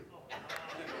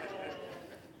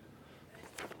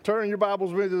Turn your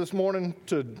Bibles with you this morning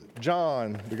to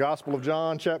John, the Gospel of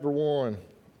John, chapter 1.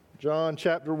 John,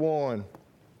 chapter 1.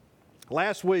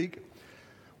 Last week,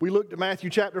 we looked at Matthew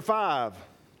chapter 5.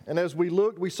 And as we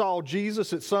looked, we saw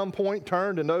Jesus at some point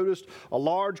turned and noticed a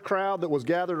large crowd that was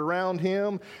gathered around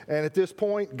him. And at this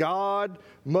point, God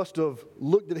must have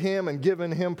looked at him and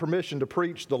given him permission to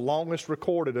preach the longest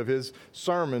recorded of his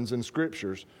sermons in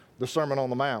Scriptures, the Sermon on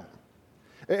the Mount.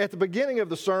 At the beginning of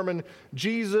the sermon,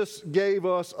 Jesus gave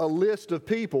us a list of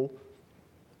people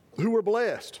who were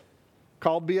blessed,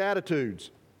 called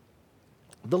Beatitudes.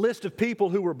 The list of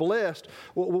people who were blessed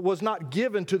was not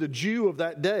given to the Jew of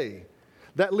that day.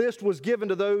 That list was given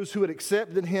to those who had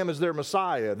accepted him as their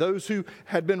Messiah, those who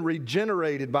had been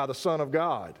regenerated by the Son of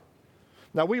God.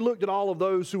 Now, we looked at all of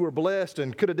those who were blessed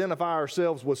and could identify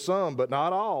ourselves with some, but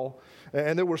not all.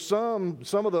 And there were some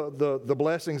of the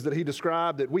blessings that he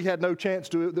described that we had no chance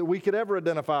to, that we could ever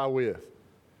identify with.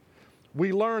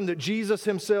 We learned that Jesus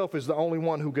himself is the only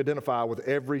one who could identify with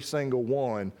every single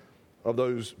one of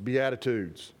those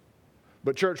Beatitudes.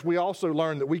 But church, we also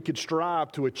learned that we could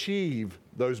strive to achieve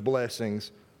those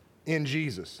blessings in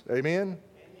Jesus. Amen? Amen.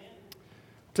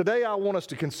 Today I want us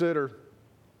to consider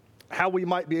how we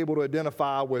might be able to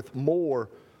identify with more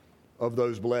of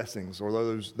those blessings or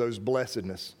those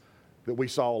blessedness that we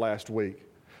saw last week.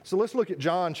 So let's look at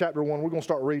John chapter 1. We're going to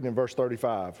start reading in verse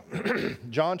 35.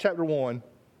 John chapter 1,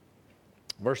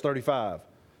 verse 35.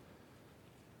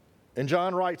 And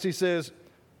John writes, he says,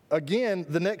 "Again,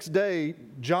 the next day,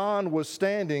 John was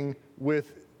standing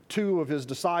with two of his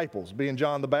disciples, being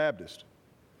John the Baptist.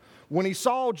 When he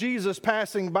saw Jesus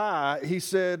passing by, he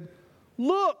said,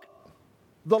 'Look,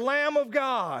 the Lamb of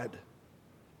God.'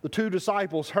 The two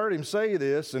disciples heard him say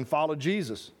this and followed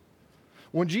Jesus.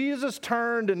 When Jesus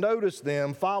turned and noticed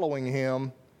them following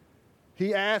him,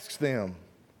 he asks them,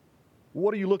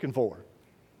 'What are you looking for?'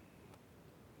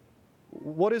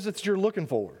 What is it that you're looking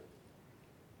for?"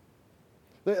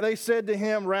 They said to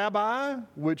him, "Rabbi,"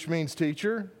 which means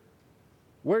teacher,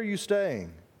 "where are you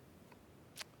staying?"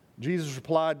 Jesus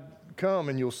replied, "Come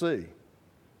and you'll see."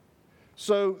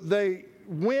 So they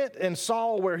went and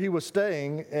saw where he was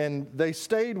staying, and they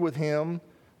stayed with him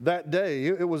that day.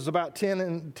 It was about 10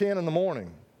 in the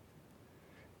morning.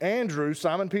 Andrew,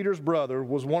 Simon Peter's brother,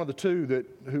 was one of the two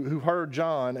who heard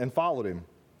John and followed him.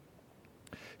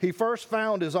 He first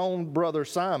found his own brother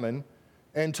Simon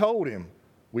and told him,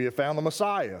 "We have found the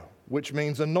Messiah," which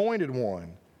means anointed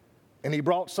one. And he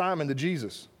brought Simon to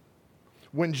Jesus.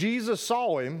 When Jesus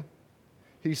saw him,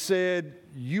 he said,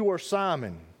 "You are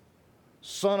Simon,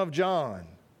 son of John.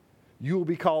 You will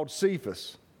be called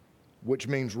Cephas," which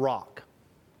means rock.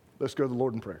 Let's go to the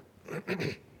Lord in prayer.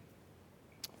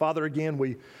 Father, again,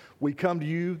 we come to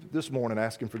you this morning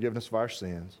asking forgiveness of our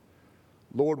sins.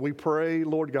 Lord, we pray,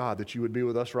 Lord God, that you would be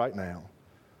with us right now.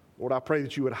 Lord, I pray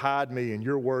that you would hide me and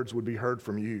your words would be heard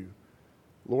from you.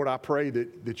 Lord, I pray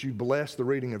that you bless the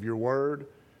reading of your word.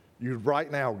 You'd right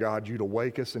now, God, you'd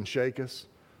awake us and shake us.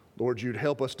 Lord, you'd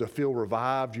help us to feel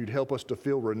revived. You'd help us to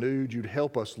feel renewed. You'd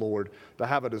help us, Lord, to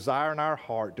have a desire in our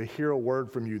heart to hear a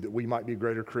word from you that we might be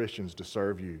greater Christians to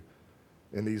serve you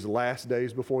in these last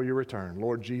days before you return.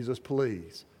 Lord Jesus,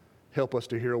 please help us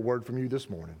to hear a word from you this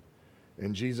morning.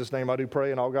 In Jesus' name I do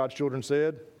pray, and all God's children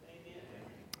said,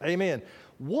 Amen. Amen.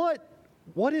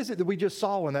 What is it that we just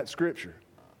saw in that scripture?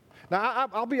 Now,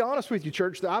 I'll be honest with you,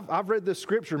 church, that I've read this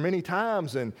scripture many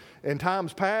times and in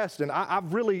times past, and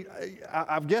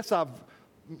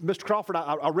Mr. Crawford,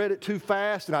 I read it too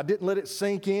fast and I didn't let it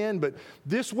sink in. But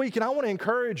this week, and I want to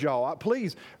encourage y'all,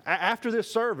 please, after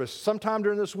this service, sometime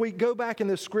during this week, go back in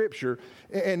this scripture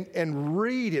and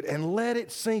read it and let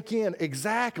it sink in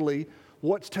exactly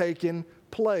what's taking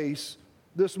place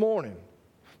this morning.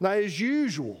 Now, as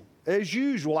usual,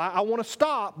 I want to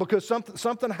stop because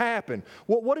something happened.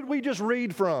 What did we just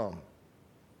read from?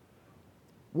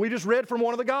 We just read from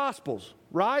one of the Gospels,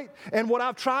 right? And what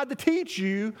I've tried to teach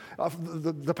you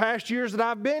the past years that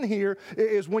I've been here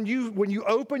is when you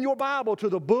open your Bible to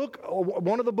the book, or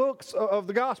one of the books of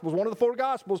the Gospels, one of the four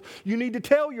Gospels, you need to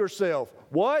tell yourself,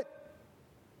 what?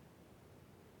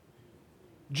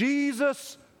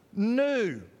 Jesus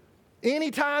knew.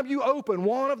 Anytime you open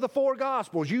one of the four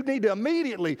Gospels, you need to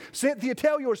immediately, Cynthia,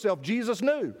 tell yourself, Jesus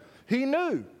knew. He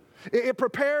knew. It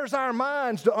prepares our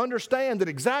minds to understand that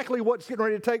exactly what's getting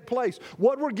ready to take place.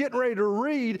 What we're getting ready to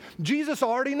read, Jesus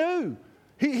already knew.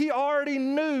 He already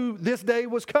knew this day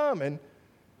was coming,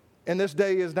 and this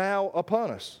day is now upon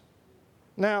us.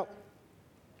 Now,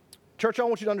 church, I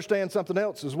want you to understand something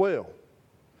else as well.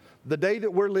 The day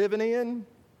that we're living in,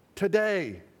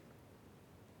 today,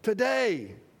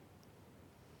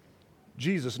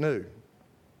 Jesus knew.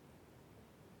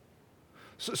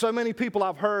 So many people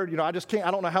I've heard, I just can't,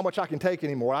 I don't know how much I can take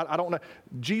anymore. I don't know.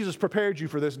 Jesus prepared you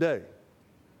for this day.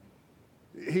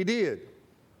 He did.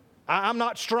 I'm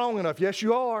not strong enough. Yes,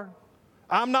 you are.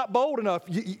 I'm not bold enough.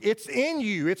 It's in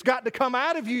you. It's got to come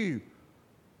out of you.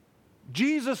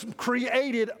 Jesus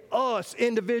created us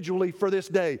individually for this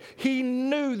day. He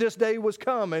knew this day was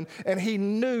coming, and He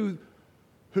knew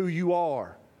who you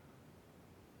are.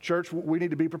 Church, we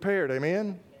need to be prepared,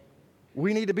 amen?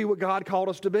 We need to be what God called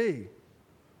us to be.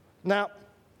 Now,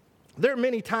 there are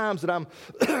many times that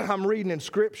I'm reading in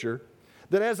Scripture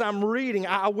that as I'm reading,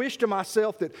 I wish to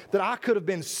myself that I could have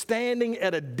been standing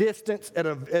at a distance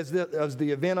as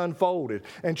the event unfolded.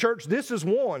 And church, this is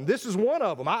one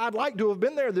of them. I'd like to have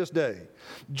been there this day.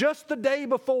 Just the day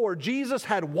before, Jesus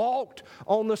had walked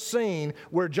on the scene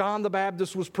where John the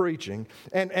Baptist was preaching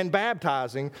and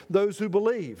baptizing those who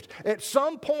believed. At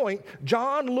some point,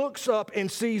 John looks up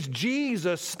and sees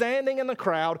Jesus standing in the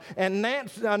crowd and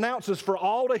announces for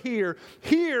all to hear,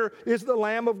 "Here is the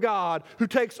Lamb of God who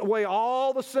takes away all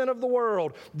the sin of the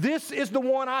world. This is the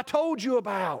one I told you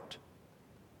about."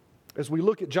 As we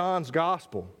look at John's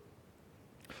gospel,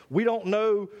 we don't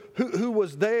know who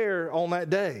was there on that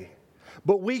day,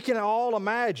 but we can all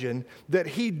imagine that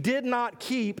he did not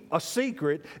keep a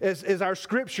secret, as our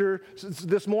scripture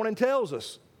this morning tells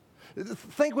us.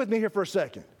 Think with me here for a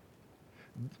second.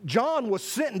 John was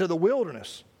sent into the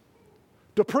wilderness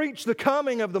to preach the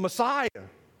coming of the Messiah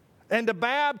and to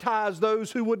baptize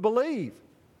those who would believe.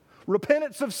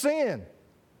 Repentance of sin.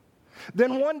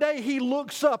 Then one day he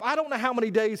looks up. I don't know how many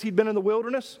days he'd been in the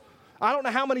wilderness. I don't know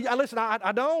how many. Listen,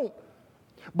 I don't.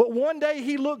 But one day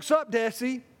he looks up,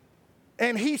 Desi,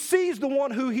 and he sees the one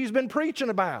who he's been preaching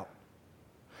about.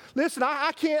 Listen,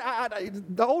 I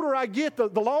can't. The older I get, the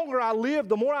longer I live,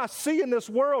 the more I see in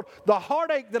this world, the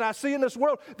heartache that I see in this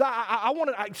world.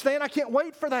 Stan, I can't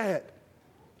wait for that.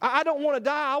 I don't want to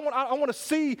die. I want to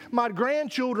see my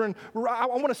grandchildren. I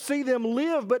want to see them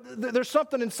live, but there's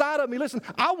something inside of me. Listen,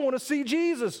 I want to see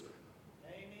Jesus.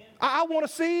 Amen. I want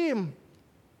to see Him.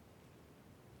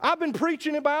 I've been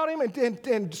preaching about Him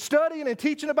and studying and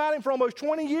teaching about Him for almost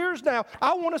 20 years now.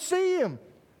 I want to see Him.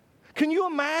 Can you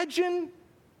imagine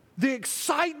the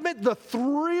excitement, the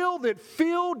thrill that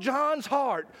filled John's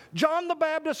heart, John the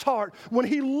Baptist's heart, when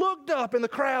he looked up in the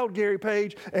crowd, Gary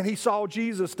Page, and he saw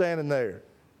Jesus standing there?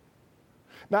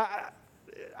 Now,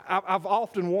 I've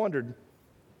often wondered,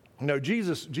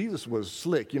 Jesus was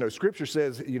slick. Scripture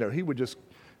says, he would just,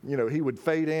 he would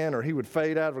fade in or he would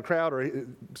fade out of a crowd, or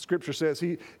Scripture says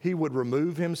he would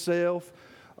remove himself.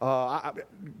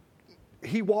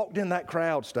 He walked in that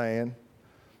crowd, Stan,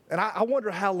 and I wonder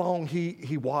how long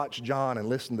he watched John and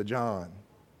listened to John.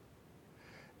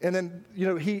 And then,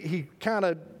 he kind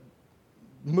of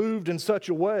moved in such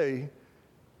a way,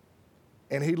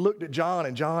 and he looked at John,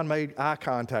 and John made eye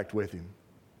contact with him.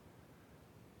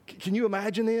 Can you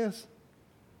imagine this?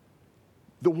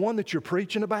 The one that you're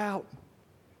preaching about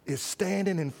is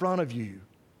standing in front of you.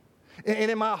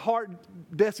 And in my heart,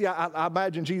 Desi, I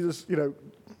imagine Jesus,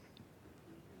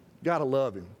 gotta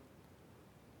love him,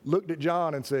 looked at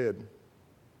John and said,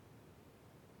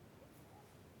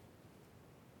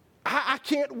 I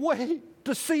can't wait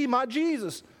to see my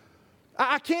Jesus.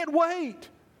 I can't wait.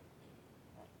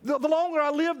 The longer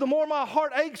I live, the more my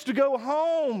heart aches to go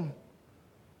home.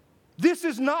 This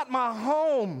is not my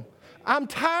home. I'm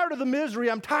tired of the misery.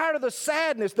 I'm tired of the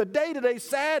sadness, the day-to-day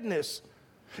sadness.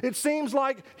 It seems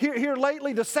like here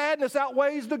lately the sadness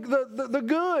outweighs the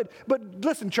good. But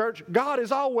listen, church, God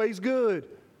is always good.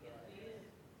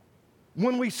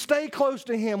 When we stay close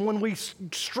to Him, when we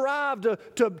strive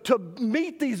to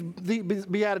meet these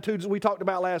Beatitudes that we talked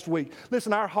about last week,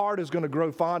 listen, our heart is going to grow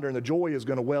fonder and the joy is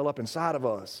going to well up inside of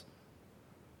us.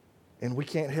 And we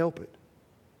can't help it.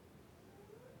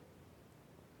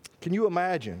 Can you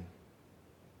imagine?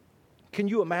 Can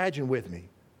you imagine with me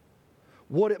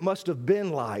what it must have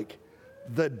been like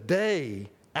the day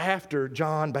after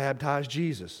John baptized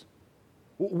Jesus?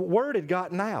 Word had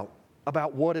gotten out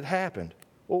about what had happened.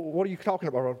 Well, what are you talking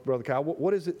about, Brother Kyle?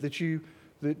 What is it that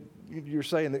you're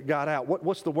saying that got out?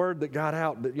 What's the word that got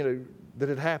out that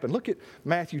had happened? Look at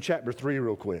Matthew chapter 3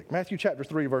 real quick. Matthew chapter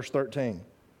 3, verse 13.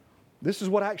 This is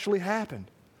what actually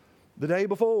happened the day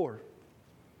before.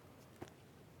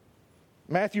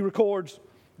 Matthew records,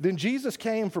 "Then Jesus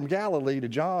came from Galilee to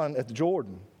John at the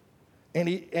Jordan,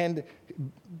 and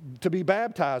to be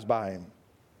baptized by him.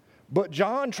 But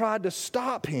John tried to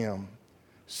stop him,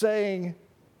 saying,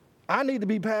 'I need to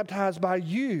be baptized by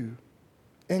you,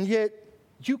 and yet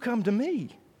you come to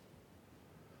me.'"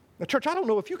 Now, church, I don't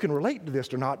know if you can relate to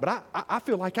this or not, but I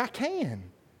feel like I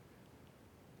can.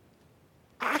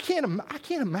 I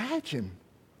can't imagine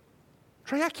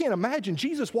Trey, I can't imagine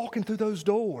Jesus walking through those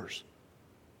doors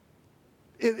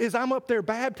as I'm up there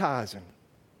baptizing.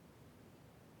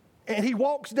 And he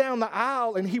walks down the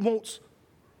aisle and he wants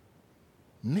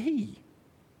me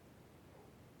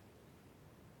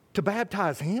to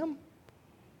baptize him.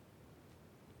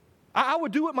 I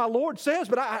would do what my Lord says,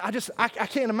 but I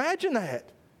can't imagine that.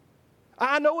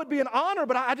 I know it'd be an honor,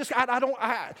 but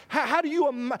how do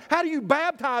you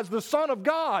baptize the Son of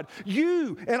God?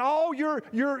 You and all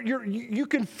you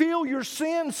can feel your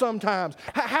sin sometimes.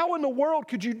 How in the world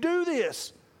could you do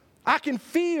this? I can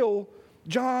feel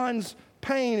John's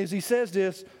pain as he says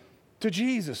this to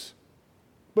Jesus.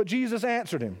 But Jesus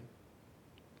answered him,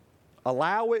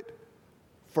 allow it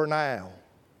for now.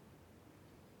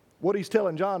 What he's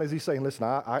telling John is he's saying, listen,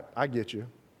 I get you.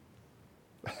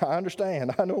 I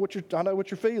understand. I know what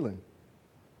you're feeling.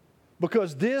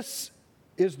 Because this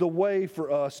is the way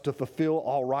for us to fulfill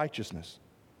all righteousness.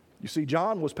 You see,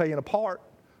 John was playing a part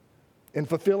in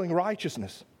fulfilling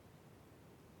righteousness.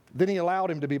 Then he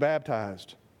allowed him to be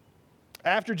baptized.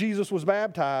 After Jesus was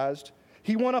baptized,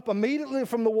 he went up immediately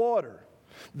from the water.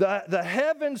 The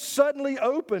heavens suddenly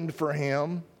opened for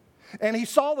him, and he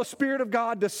saw the Spirit of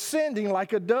God descending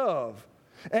like a dove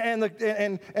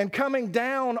and coming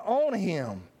down on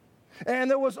him. And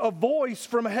there was a voice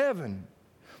from heaven.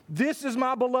 This is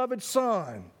my beloved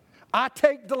Son. I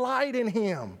take delight in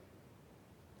him.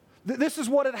 This is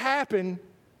what had happened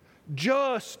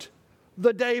just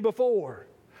the day before.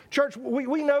 Church,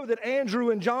 we know that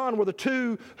Andrew and John were the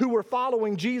two who were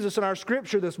following Jesus in our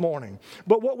scripture this morning.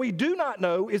 But what we do not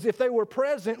know is if they were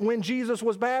present when Jesus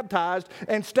was baptized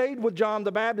and stayed with John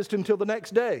the Baptist until the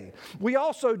next day. We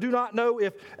also do not know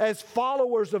if, as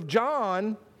followers of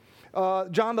John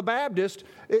the Baptist,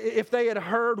 if they had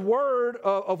heard word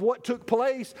of what took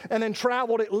place and then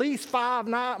traveled at least 5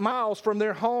 miles from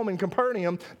their home in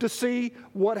Capernaum to see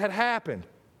what had happened.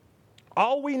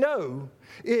 All we know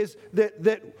is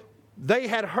that they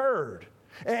had heard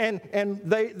and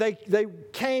they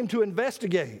came to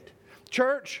investigate.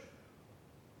 Church,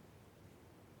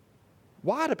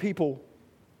 why do people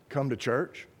come to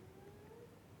church?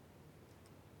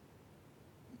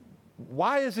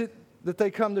 Why is it that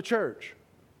they come to church?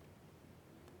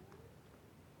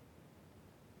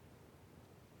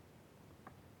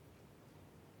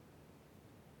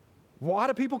 Why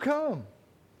do people come?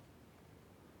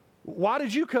 Why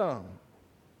did you come?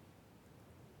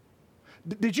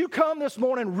 Did you come this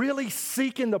morning really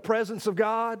seeking the presence of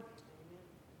God?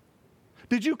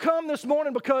 Did you come this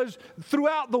morning because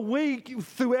throughout the week,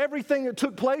 through everything that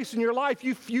took place in your life,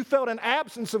 you felt an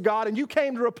absence of God and you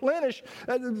came to replenish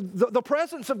the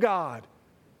presence of God?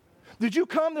 Did you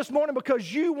come this morning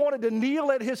because you wanted to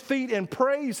kneel at his feet and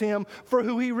praise him for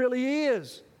who he really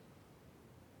is?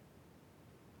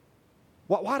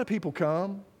 Why do people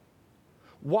come?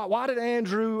 Why did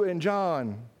Andrew and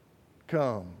John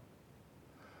come?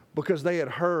 Because they had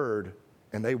heard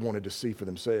and they wanted to see for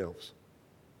themselves.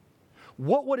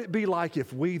 What would it be like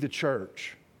if we, the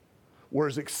church, were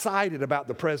as excited about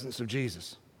the presence of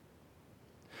Jesus?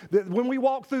 That when we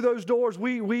walked through those doors,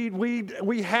 we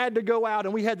had to go out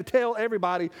and we had to tell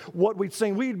everybody what we'd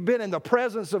seen. We'd been in the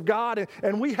presence of God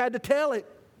and we had to tell it.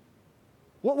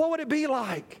 What would it be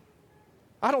like?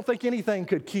 I don't think anything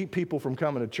could keep people from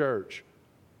coming to church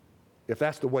if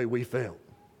that's the way we felt.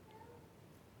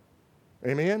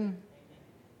 Amen?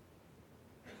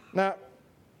 Now,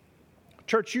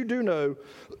 church, you do know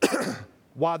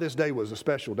why this day was a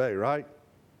special day, right?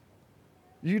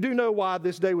 You do know why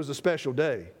this day was a special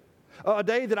day. A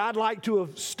day that I'd like to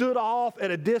have stood off at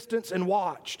a distance and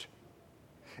watched.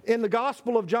 In the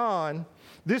Gospel of John,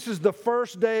 this is the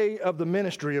first day of the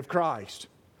ministry of Christ.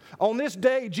 On this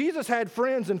day, Jesus had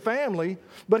friends and family,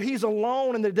 but he's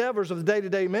alone in the endeavors of the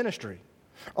day-to-day ministry.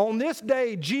 On this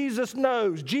day, Jesus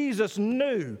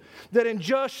knew that in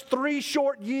just 3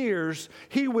 short years,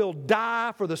 he will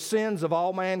die for the sins of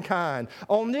all mankind.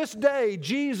 On this day,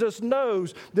 Jesus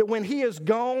knows that when he is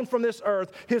gone from this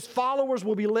earth, his followers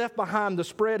will be left behind to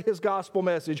spread his gospel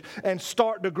message and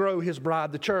start to grow his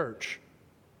bride, the church.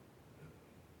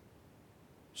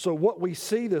 So what we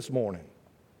see this morning,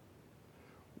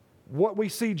 what we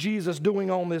see Jesus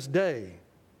doing on this day,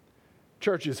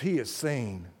 church, is he is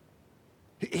seen.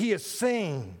 He is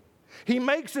seen. He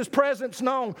makes his presence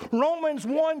known. Romans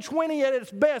 1:20 at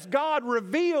its best, God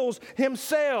reveals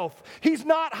himself. He's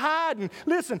not hiding.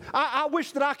 Listen, I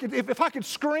wish that I could, if I could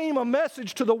scream a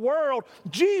message to the world,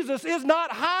 Jesus is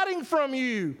not hiding from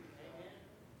you.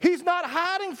 He's not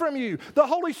hiding from you. The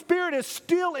Holy Spirit is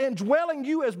still indwelling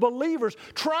you as believers,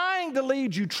 trying to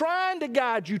lead you, trying to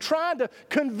guide you, trying to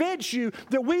convince you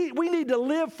that we need to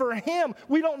live for him.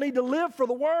 We don't need to live for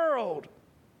the world.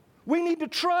 We need to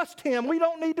trust Him. We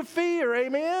don't need to fear.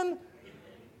 Amen?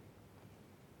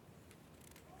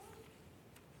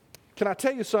 Can I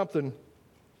tell you something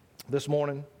this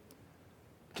morning?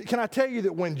 Can I tell you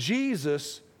that when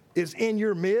Jesus is in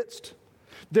your midst,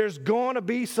 there's going to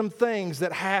be some things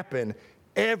that happen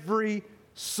every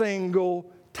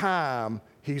single time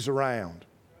He's around.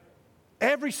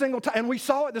 Every single time. And we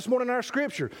saw it this morning in our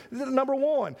scripture. Number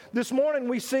one, this morning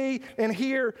we see and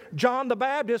hear John the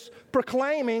Baptist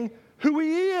proclaiming who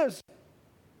he is.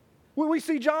 We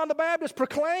see John the Baptist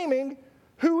proclaiming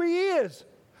who he is.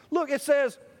 Look, it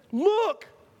says, "Look,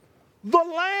 the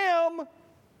Lamb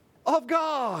of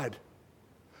God."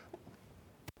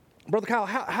 Brother Kyle,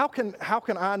 how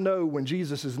can I know when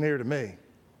Jesus is near to me?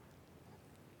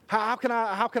 How can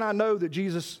I know that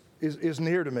Jesus is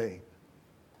near to me?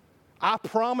 I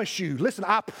promise you, listen,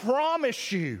 I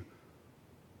promise you,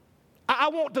 I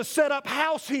want to set up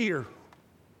house here.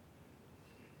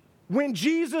 When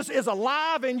Jesus is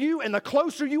alive in you and the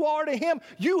closer you are to Him,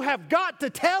 you have got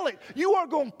to tell it. You are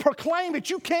going to proclaim it.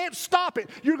 You can't stop it.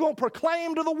 You're going to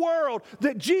proclaim to the world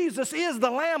that Jesus is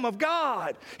the Lamb of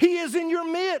God. He is in your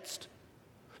midst.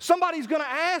 Somebody's going to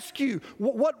ask you,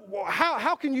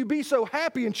 how can you be so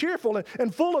happy and cheerful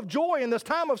and full of joy in this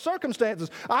time of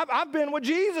circumstances? I've been with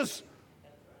Jesus.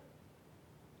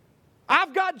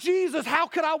 I've got Jesus. How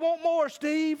could I want more,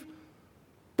 Steve?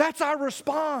 That's our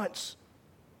response.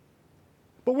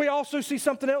 But we also see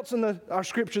something else in our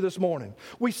scripture this morning.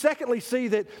 We secondly see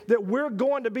that we're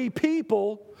going to be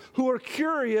people who are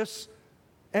curious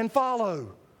and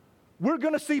follow. We're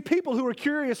going to see people who are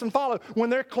curious and follow. When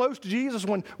they're close to Jesus,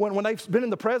 when they've been in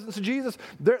the presence of Jesus,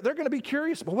 they're going to be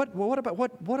curious. But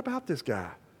what about this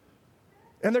guy?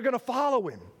 And they're going to follow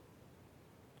him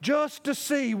just to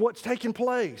see what's taking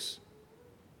place.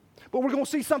 But we're going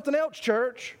to see something else,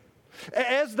 church.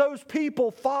 As those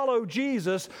people follow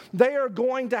Jesus, they are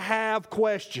going to have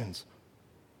questions.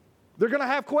 They're going to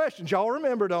have questions. Y'all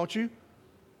remember, don't you?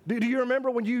 Do you remember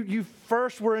when you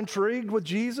first were intrigued with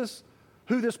Jesus?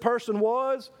 Who this person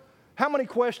was? How many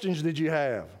questions did you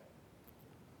have?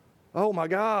 Oh my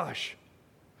gosh.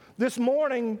 This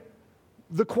morning,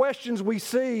 the questions we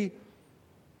see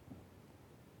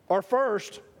are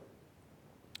first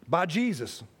by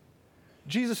Jesus.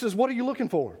 Jesus says, "What are you looking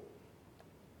for?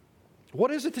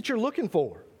 What is it that you're looking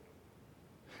for?"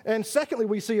 And secondly,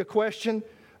 we see a question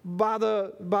by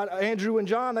Andrew and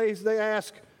John. They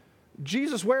ask,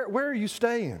 "Jesus, where are you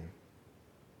staying?"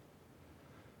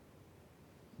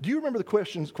 Do you remember the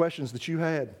questions that you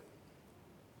had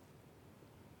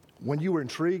when you were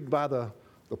intrigued by the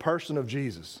person of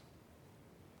Jesus?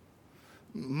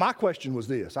 My question was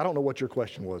this. I don't know what your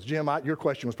question was. Jim, your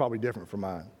question was probably different from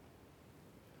mine.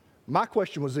 My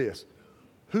question was this: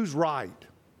 who's right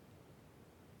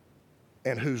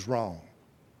and who's wrong?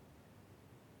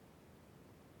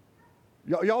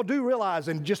 Y'all do realize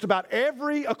in just about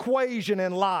every equation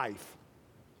in life,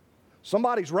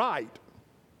 somebody's right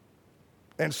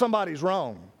and somebody's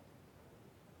wrong.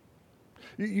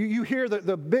 You hear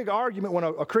the big argument when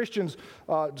a Christian's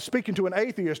speaking to an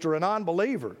atheist or a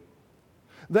non-believer.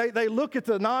 They look at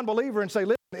the non-believer and say,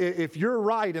 "Listen, if you're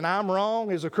right and I'm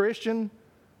wrong as a Christian,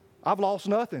 I've lost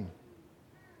nothing.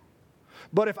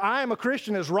 But if I am a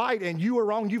Christian is right and you are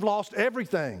wrong, you've lost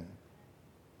everything."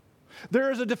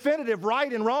 There is a definitive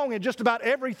right and wrong in just about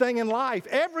everything in life.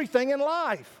 Everything in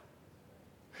life.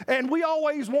 And we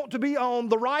always want to be on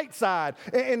the right side.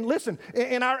 And listen,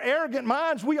 in our arrogant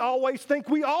minds, we always think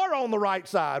we are on the right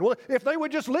side. Well, if they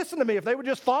would just listen to me, if they would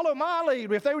just follow my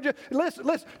lead, if they would just,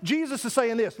 listen, Jesus is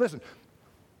saying this, listen,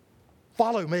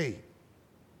 follow me.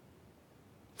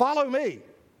 Follow me.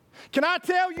 Can I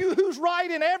tell you who's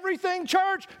right in everything,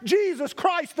 church? Jesus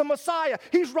Christ, the Messiah.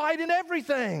 He's right in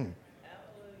everything.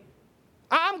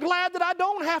 I'm glad that I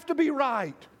don't have to be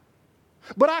right.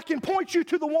 But I can point you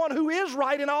to the one who is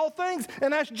right in all things,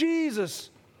 and that's Jesus.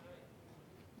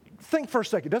 Think for a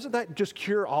second. Doesn't that just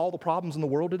cure all the problems in the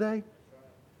world today?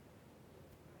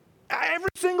 Every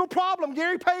single problem,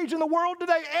 Gary Page, in the world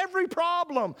today, every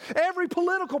problem, every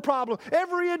political problem,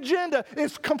 every agenda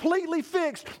is completely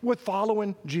fixed with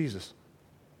following Jesus.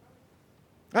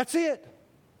 That's it.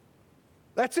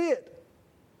 That's it.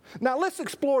 Now let's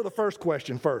explore the first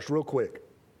question first, real quick.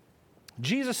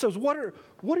 Jesus says, what are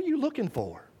you looking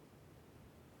for?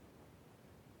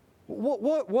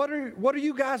 What are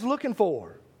you guys looking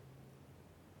for?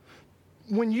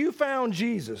 When you found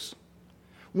Jesus,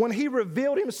 when He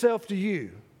revealed Himself to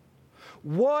you,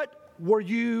 what were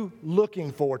you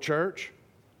looking for, church?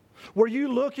 Were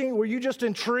you just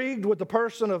intrigued with the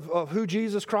person of who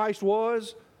Jesus Christ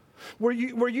was? Were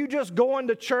you just going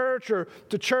to church or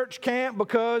to church camp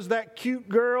because that cute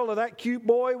girl or that cute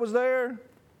boy was there?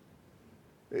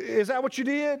 Is that what you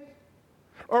did?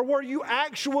 Or were you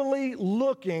actually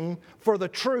looking for the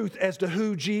truth as to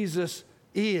who Jesus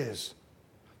is?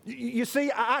 You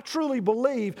see, I truly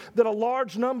believe that a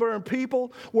large number of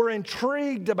people were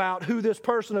intrigued about who this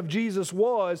person of Jesus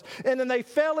was, and then they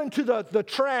fell into the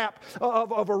trap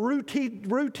of a routine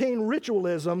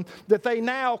ritualism that they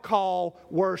now call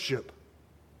worship.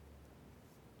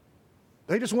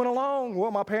 They just went along. Well,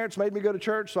 my parents made me go to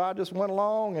church, so I just went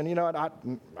along, and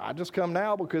I just come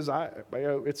now because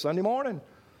it's Sunday morning.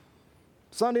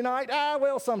 Sunday night,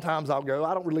 well, sometimes I'll go.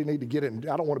 I don't really need to get in.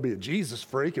 I don't want to be a Jesus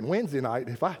freak. And Wednesday night,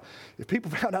 if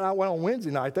people found out I went on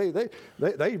Wednesday night, they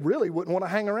really wouldn't want to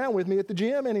hang around with me at the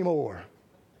gym anymore.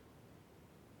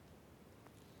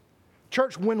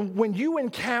 Church, when you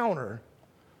encounter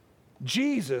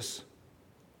Jesus,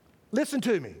 listen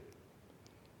to me.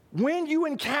 When you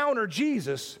encounter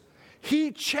Jesus,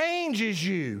 He changes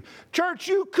you. Church,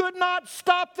 you could not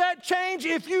stop that change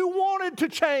if you wanted to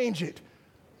change it.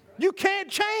 You can't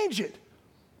change it.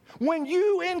 When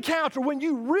you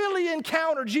really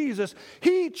encounter Jesus,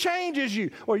 He changes you.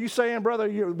 Or are you saying, brother,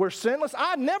 we're sinless?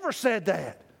 I never said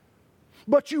that.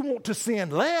 But you want to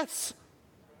sin less.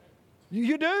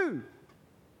 You do.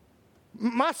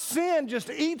 My sin just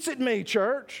eats at me,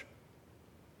 church.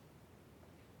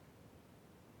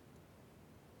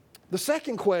 The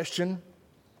second question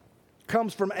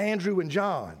comes from Andrew and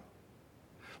John.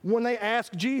 When they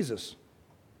ask Jesus,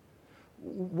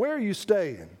 where are you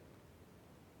staying?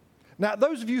 Now,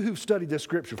 those of you who've studied this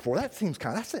scripture before, that's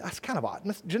kind of odd.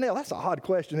 Janelle, that's an odd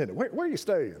question, isn't it? Where are you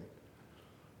staying?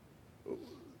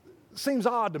 Seems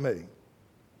odd to me.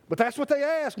 But that's what they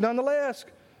asked, nonetheless.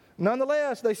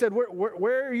 Nonetheless, they said,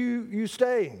 where are you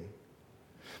staying?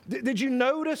 Did you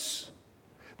notice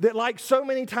that, like so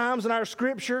many times in our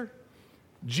scripture,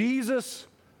 Jesus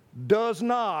does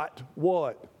not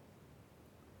what?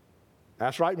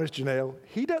 That's right, Miss Janelle.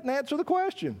 He doesn't answer the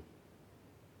question.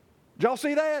 Did y'all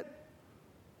see that?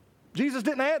 Jesus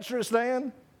didn't answer it,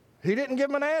 Stan. He didn't give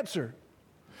him an answer.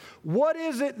 What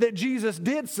is it that Jesus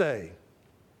did say?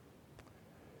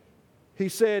 He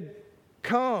said,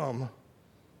 come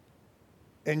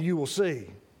and you will see.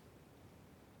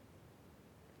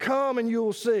 Come and you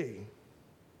will see.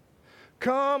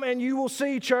 Come and you will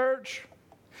see, church.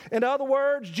 In other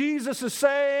words, Jesus is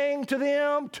saying to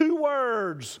them two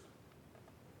words.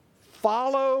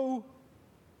 Follow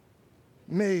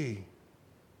me.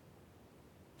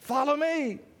 Follow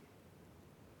me.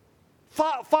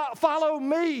 Follow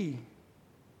me.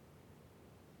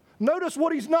 Notice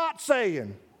what He's not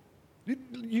saying.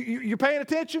 You paying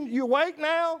attention? You awake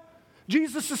now?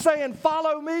 Jesus is saying,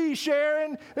 follow me,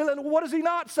 Sharon. And what is He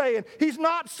not saying? He's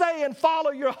not saying,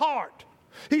 follow your heart.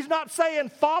 He's not saying,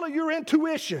 follow your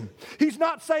intuition. He's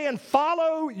not saying,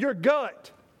 follow your gut.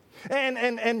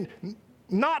 And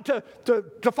not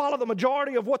to follow the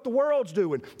majority of what the world's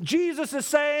doing. Jesus is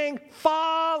saying,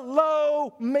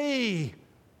 follow me.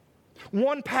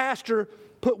 One pastor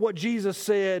put what Jesus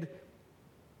said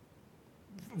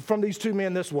from these two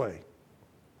men this way.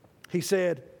 He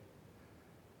said,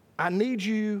 I need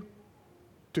you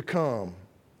to come.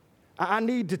 I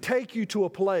need to take you to a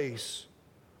place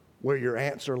where your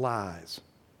answer lies.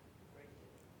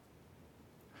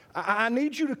 I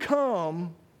need you to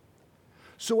come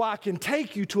so I can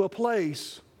take you to a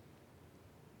place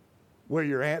where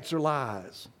your answer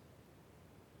lies.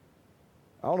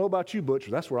 I don't know about you, Butcher.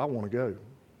 That's where I want to go.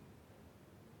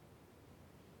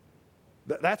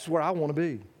 That's where I want to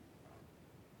be.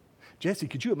 Jesse,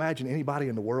 could you imagine anybody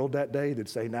in the world that day that'd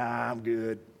say, nah, I'm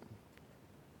good?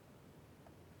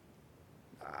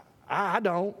 I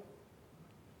don't.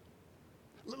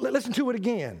 Listen to it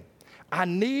again. I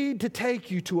need to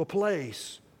take you to a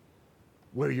place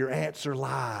where your answer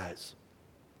lies.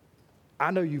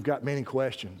 I know you've got many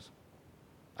questions.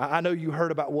 I know you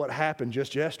heard about what happened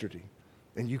just yesterday,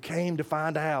 and you came to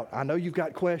find out. I know you've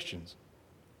got questions.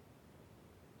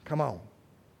 Come on.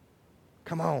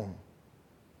 Come on.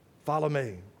 Follow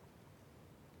me.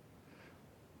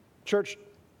 Church,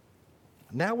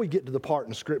 now we get to the part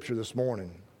in Scripture this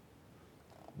morning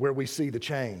where we see the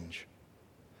change.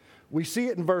 We see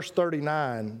it in verse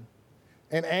 39,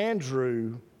 and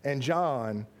Andrew and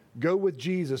John go with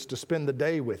Jesus to spend the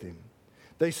day with Him.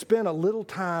 They spend a little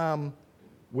time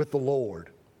with the Lord.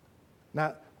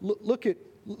 Now, look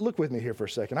with me here for a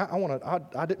second. I wasn't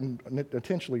going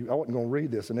to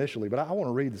read this initially, but I want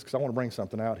to read this because I want to bring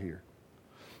something out here.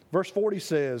 Verse 40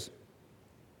 says,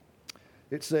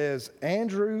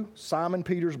 Andrew, Simon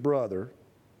Peter's brother,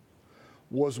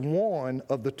 was one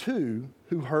of the two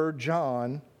who heard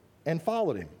John and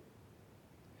followed him.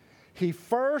 He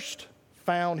first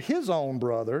found his own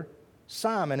brother,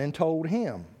 Simon, and told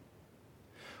him,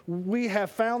 "We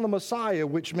have found the Messiah,"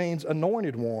 which means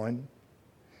anointed one,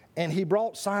 and he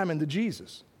brought Simon to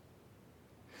Jesus.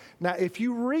 Now, if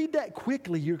you read that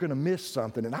quickly, you're going to miss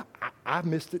something, and I've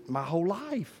missed it my whole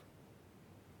life.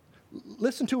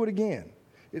 Listen to it again.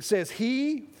 It says,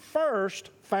 he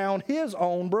first found his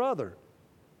own brother.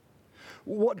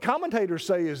 What commentators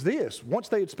say is this: once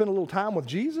they had spent a little time with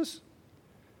Jesus,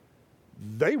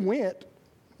 they left.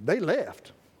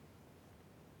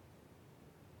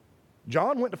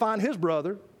 John went to find his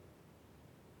brother,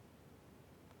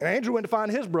 and Andrew went to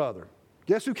find his brother.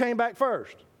 Guess who came back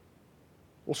first?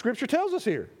 Well, Scripture tells us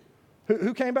here.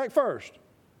 Who came back first?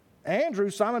 Andrew,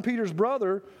 Simon Peter's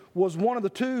brother, was one of the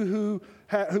two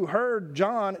who heard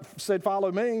John said,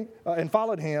 "Follow me," and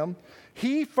followed him.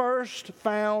 He first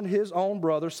found his own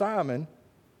brother, Simon,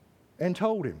 and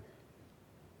told him.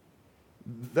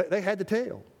 They had to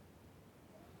tell.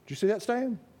 Did you see that,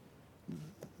 Stan?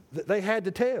 They had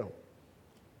to tell.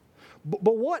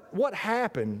 But what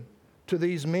happened to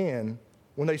these men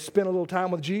when they spent a little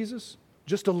time with Jesus?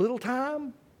 Just a little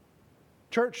time?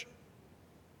 Church,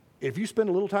 if you spend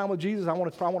a little time with Jesus, I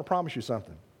want to promise you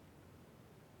something.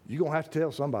 You're going to have to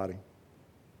tell somebody.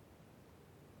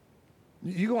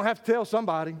 You're going to have to tell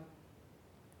somebody.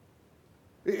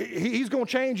 He's going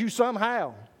to change you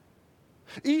somehow.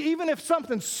 Even if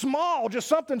something small, just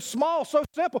something small, so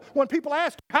simple. When people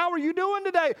ask, "How are you doing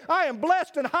today?" "I am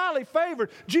blessed and highly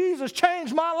favored. Jesus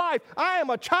changed my life. I am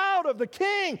a child of the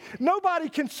King. Nobody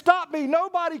can stop me.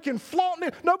 Nobody can flaunt me.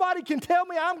 Nobody can tell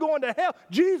me I'm going to hell.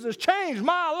 Jesus changed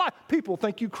my life." People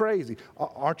think you crazy.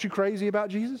 Aren't you crazy about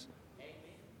Jesus?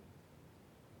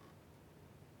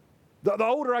 The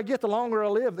older I get, the longer I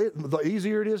live, the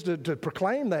easier it is to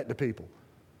proclaim that to people.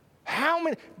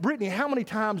 Brittany, how many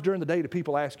times during the day do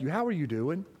people ask you, "How are you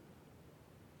doing?"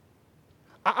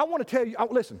 I want to tell you,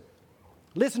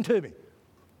 listen to me.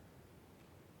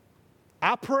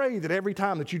 I pray that every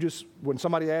time that when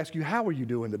somebody asks you, "How are you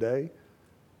doing today?"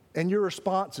 and your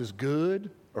response is good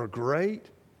or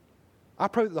great, I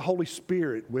pray that the Holy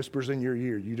Spirit whispers in your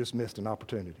ear, "You just missed an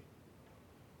opportunity.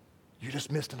 You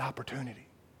just missed an opportunity.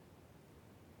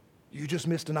 You just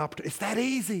missed an opportunity." It's that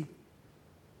easy.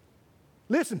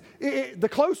 Listen, the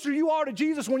closer you are to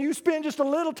Jesus, when you spend just a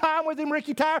little time with him,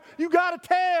 Ricky Tyre, you got to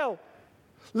tell.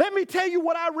 Let me tell you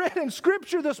what I read in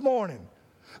Scripture this morning.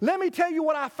 Let me tell you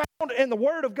what I found in the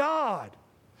Word of God.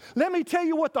 Let me tell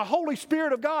you what the Holy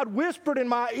Spirit of God whispered in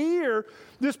my ear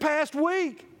this past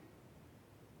week.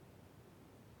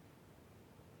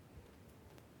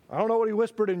 I don't know what he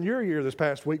whispered in your ear this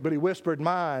past week, but he whispered in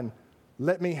mine,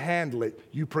 "Let me handle it.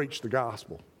 You preach the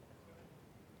gospel."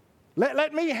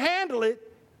 Let me handle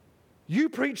it. You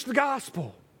preach the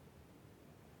gospel.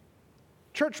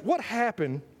 Church, what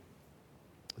happened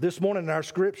this morning in our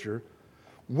Scripture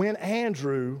when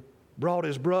Andrew brought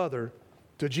his brother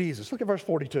to Jesus? Look at verse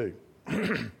 42.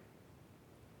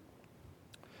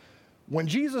 When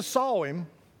Jesus saw him,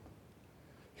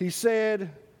 he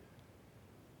said,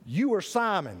 "You are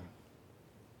Simon."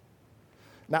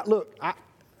 Now look,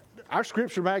 our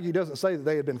Scripture, Maggie, doesn't say that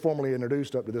they had been formally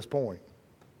introduced up to this point.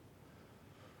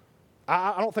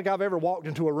 I don't think I've ever walked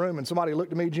into a room and somebody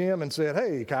looked at me, Jim, and said,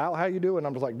 "Hey, Kyle, how you doing?"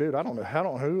 I'm just like, "Dude, I don't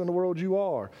know who in the world you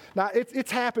are." Now,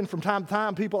 it's happened from time to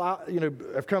time. People,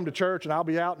 have come to church, and I'll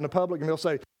be out in the public, and they'll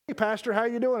say, "Hey, Pastor, how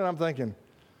you doing?" And I'm thinking,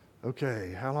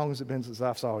 okay, how long has it been since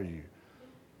I saw you?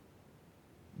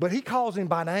 But he calls him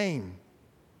by name.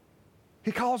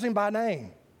 He calls him by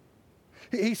name.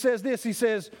 He says this. He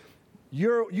says,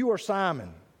 "You are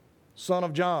Simon, son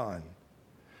of John.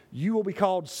 You will be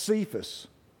called Cephas,"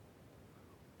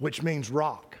 which means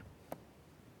rock.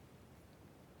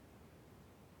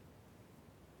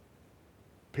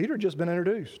 Peter had just been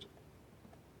introduced.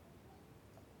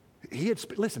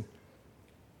 Listen,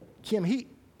 Kim,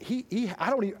 I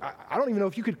don't even know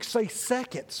if you could say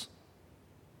seconds.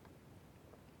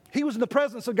 He was in the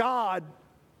presence of God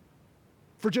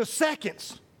for just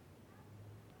seconds.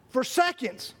 For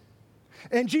seconds.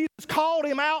 And Jesus called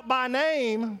him out by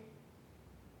name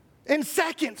in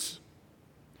seconds.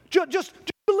 Just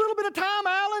a little bit of time,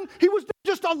 Alan. He was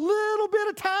just a little bit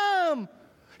of time.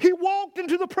 He walked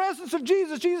into the presence of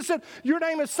Jesus. Jesus said, "Your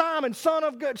name is Simon, son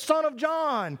of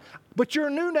John, but your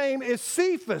new name is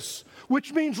Cephas,"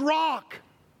 which means rock.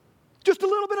 Just a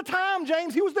little bit of time,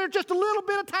 James. He was there just a little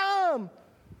bit of time.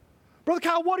 Brother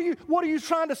Kyle, what are you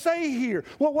trying to say here?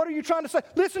 Well, what are you trying to say?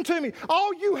 Listen to me.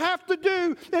 All you have to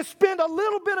do is spend a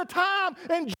little bit of time,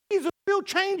 and Jesus will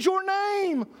change your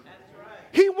name. That's right.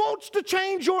 He wants to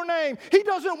change your name. He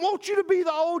doesn't want you to be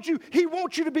the old you. He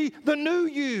wants you to be the new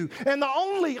you. And the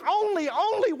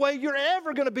only way you're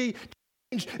ever going to be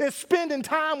changed is spending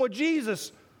time with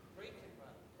Jesus.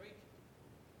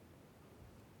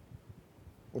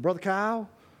 Well, Brother Kyle,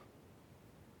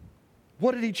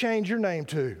 what did he change your name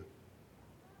to?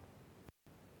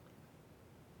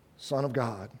 Son of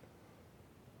God.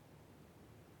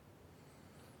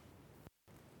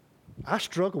 I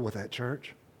struggle with that,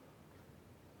 church,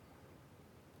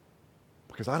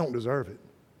 because I don't deserve it.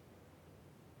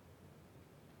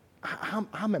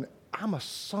 I'm a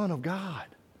son of God.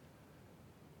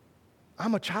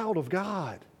 I'm a child of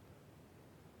God.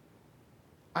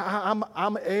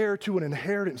 I'm heir to an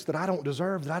inheritance that I don't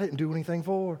deserve, that I didn't do anything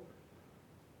for.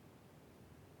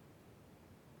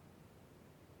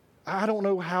 I don't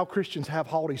know how Christians have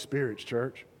haughty spirits,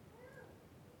 church.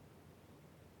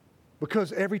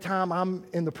 Because every time I'm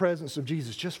in the presence of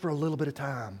Jesus, just for a little bit of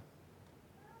time,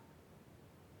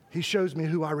 He shows me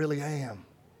who I really am.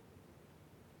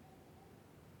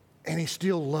 And He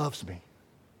still loves me.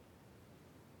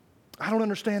 I don't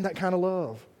understand that kind of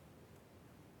love.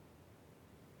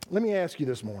 Let me ask you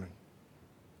this morning.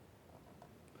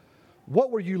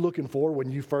 What were you looking for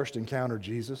when you first encountered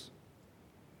Jesus?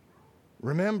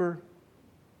 Remember,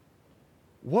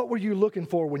 what were you looking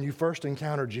for when you first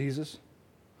encountered Jesus?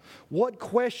 What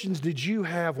questions did you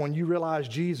have when you realized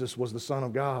Jesus was the Son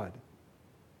of God?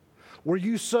 Were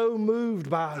you so moved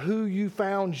by who you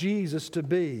found Jesus to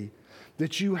be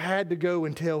that you had to go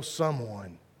and tell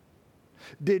someone?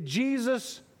 Did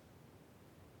Jesus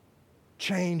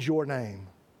change your name?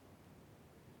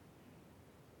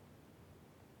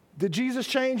 Did Jesus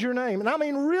change your name? And I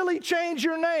mean really change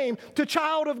your name to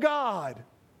child of God.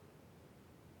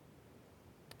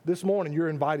 This morning you're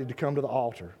invited to come to the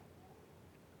altar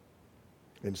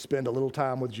and spend a little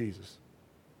time with Jesus.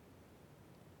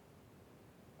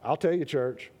 I'll tell you,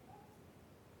 church,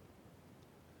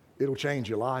 it'll change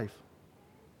your life.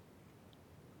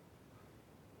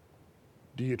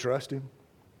 Do you trust Him?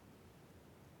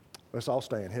 Let's all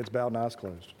stand, heads bowed and eyes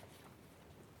closed.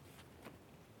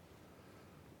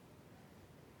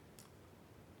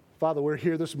 Father, we're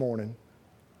here this morning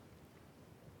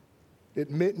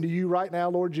admitting to you right now,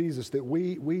 Lord Jesus, that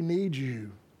we need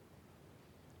you.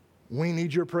 We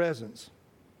need your presence.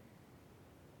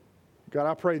 God,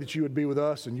 I pray that you would be with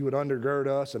us and you would undergird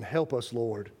us and help us,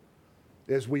 Lord,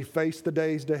 as we face the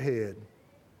days ahead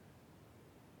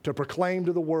to proclaim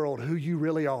to the world who you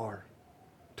really are,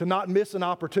 to not miss an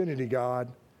opportunity, God,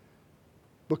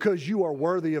 because you are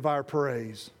worthy of our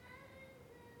praise.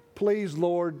 Please,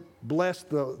 Lord, bless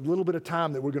the little bit of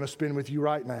time that we're going to spend with you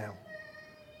right now.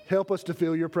 Help us to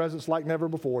feel your presence like never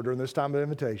before during this time of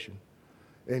invitation.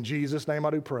 In Jesus' name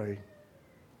I do pray.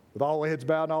 With all heads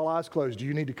bowed and all eyes closed, do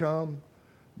you need to come?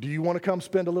 Do you want to come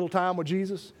spend a little time with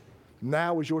Jesus?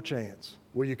 Now is your chance.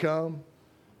 Will you come?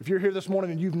 If you're here this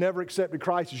morning and you've never accepted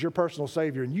Christ as your personal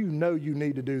Savior and you know you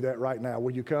need to do that right now,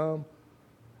 will you come?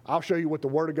 I'll show you what the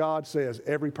Word of God says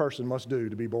every person must do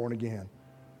to be born again.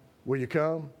 Will you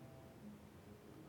come?